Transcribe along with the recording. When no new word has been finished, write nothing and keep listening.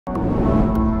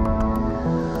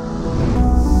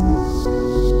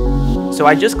So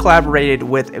I just collaborated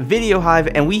with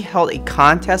VideoHive and we held a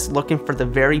contest looking for the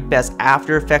very best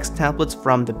After Effects templates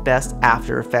from the best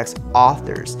After Effects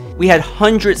authors. We had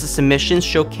hundreds of submissions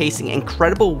showcasing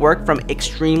incredible work from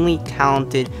extremely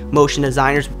talented motion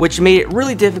designers, which made it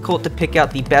really difficult to pick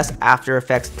out the best After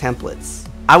Effects templates.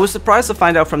 I was surprised to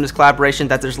find out from this collaboration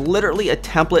that there's literally a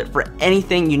template for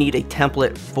anything you need a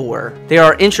template for. There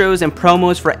are intros and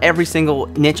promos for every single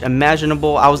niche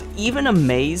imaginable. I was even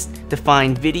amazed to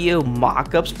find video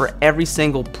mock-ups for every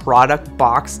single product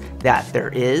box that there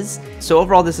is. So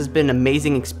overall, this has been an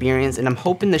amazing experience and I'm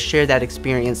hoping to share that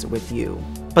experience with you.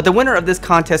 But the winner of this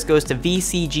contest goes to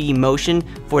Vcgmotion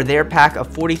for their pack of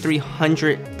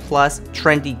 4,300 plus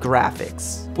trendy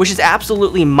graphics, which is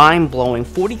absolutely mind-blowing.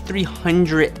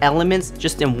 4,300 elements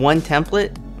just in one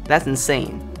template? That's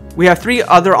insane. We have 3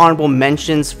 other honorable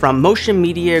mentions from Motion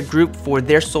Media Group for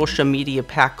their social media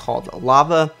pack called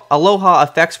Lava, Aloha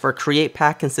Effects for Create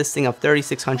pack consisting of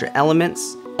 3,600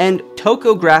 elements, and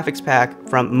Toko Graphics pack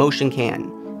from Motion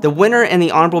Can. The winner and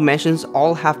the honorable mentions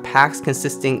all have packs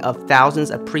consisting of thousands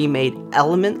of pre-made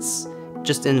elements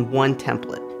just in one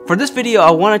template. For this video, I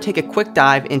want to take a quick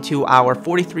dive into our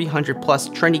 4,300 plus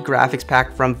trendy graphics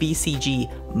pack from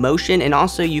Vcgmotion, and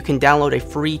also you can download a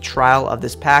free trial of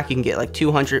this pack. You can get like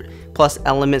 200 plus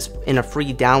elements in a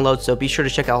free download, so be sure to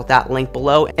check out that link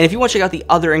below. And if you want to check out the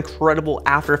other incredible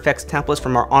After Effects templates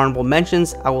from our honorable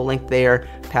mentions, I will link their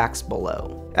packs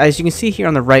below. As you can see here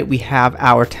on the right, we have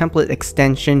our template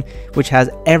extension, which has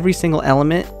every single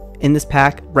element in this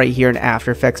pack right here in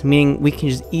After Effects, meaning we can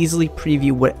just easily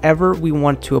preview whatever we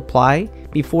want to apply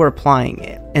before applying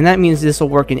it. And that means this will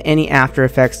work in any After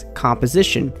Effects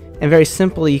composition. And very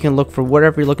simply, you can look for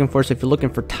whatever you're looking for. So if you're looking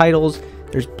for titles,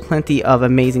 there's plenty of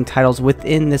amazing titles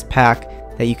within this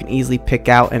pack that you can easily pick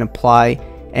out and apply.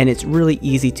 And it's really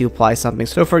easy to apply something.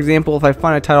 So for example, if I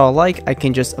find a title I like, I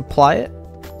can just apply it.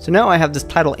 So now I have this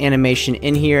title animation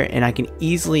in here and I can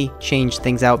easily change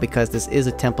things out because this is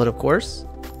a template, of course.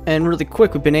 And really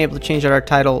quick, we've been able to change out our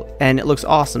title and it looks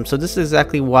awesome. So this is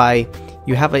exactly why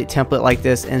you have a template like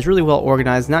this, and it's really well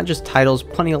organized, not just titles,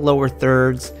 plenty of lower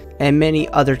thirds and many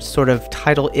other sort of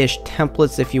title-ish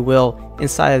templates, if you will,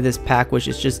 inside of this pack, which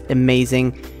is just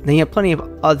amazing. And then you have plenty of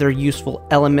other useful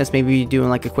elements. Maybe you're doing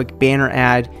like a quick banner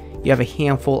ad. You have a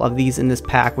handful of these in this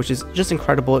pack, which is just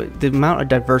incredible. The amount of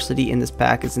diversity in this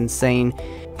pack is insane.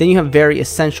 Then you have very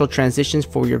essential transitions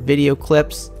for your video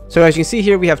clips. So as you can see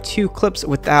here, we have 2 clips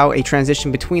without a transition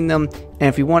between them. And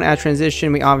if we want to add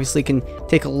transition, we obviously can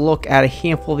take a look at a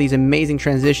handful of these amazing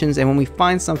transitions. And when we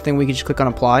find something, we can just click on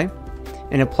apply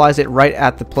and it applies it right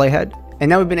at the playhead. And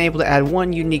now we've been able to add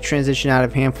one unique transition out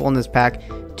of a handful in this pack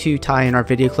to tie in our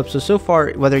video clips. So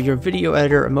far, whether you're a video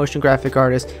editor, a motion graphic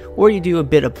artist, or you do a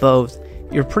bit of both,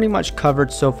 you're pretty much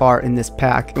covered so far in this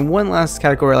pack. And one last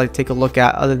category I like to take a look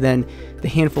at, other than the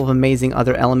handful of amazing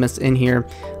other elements in here,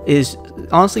 is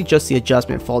honestly just the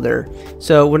adjustment folder.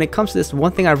 So when it comes to this,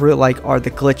 one thing I really like are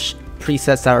the glitch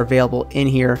presets that are available in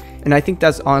here, and I think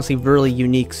that's honestly really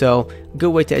unique. So a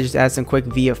good way to just add some quick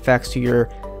VFX to your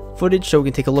footage. So we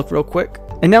can take a look real quick.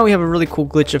 And now we have a really cool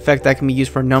glitch effect that can be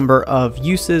used for a number of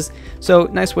uses. So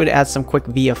nice way to add some quick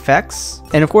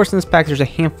VFX. And of course in this pack there's a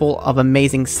handful of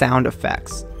amazing sound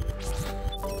effects.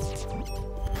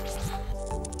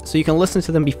 So you can listen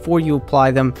to them before you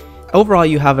apply them. Overall,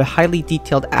 you have a highly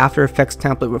detailed After Effects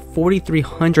template with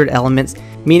 4,300 elements,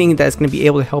 meaning that it's going to be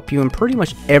able to help you in pretty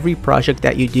much every project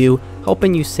that you do,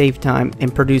 helping you save time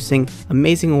and producing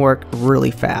amazing work really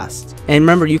fast. And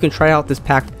remember, you can try out this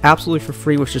pack absolutely for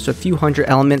free with just a few hundred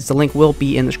elements. The link will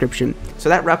be in the description. So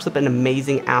that wraps up an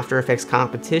amazing After Effects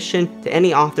competition. To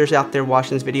any authors out there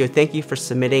watching this video, thank you for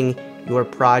submitting your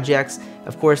projects.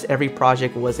 Of course, every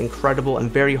project was incredible and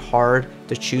very hard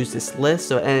to choose this list.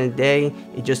 So at the end of the day,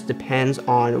 it just depends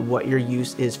on what your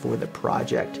use is for the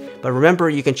project. But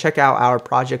remember, you can check out our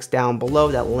projects down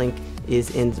below. That link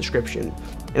is in the description.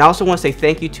 And I also want to say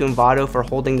thank you to Envato for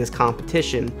holding this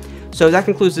competition. So that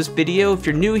concludes this video. If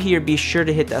you're new here, be sure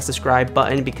to hit that subscribe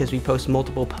button because we post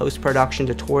multiple post-production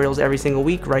tutorials every single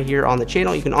week right here on the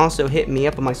channel. You can also hit me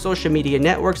up on my social media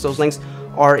networks. Those links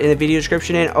are in the video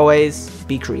description, and always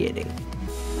be creating.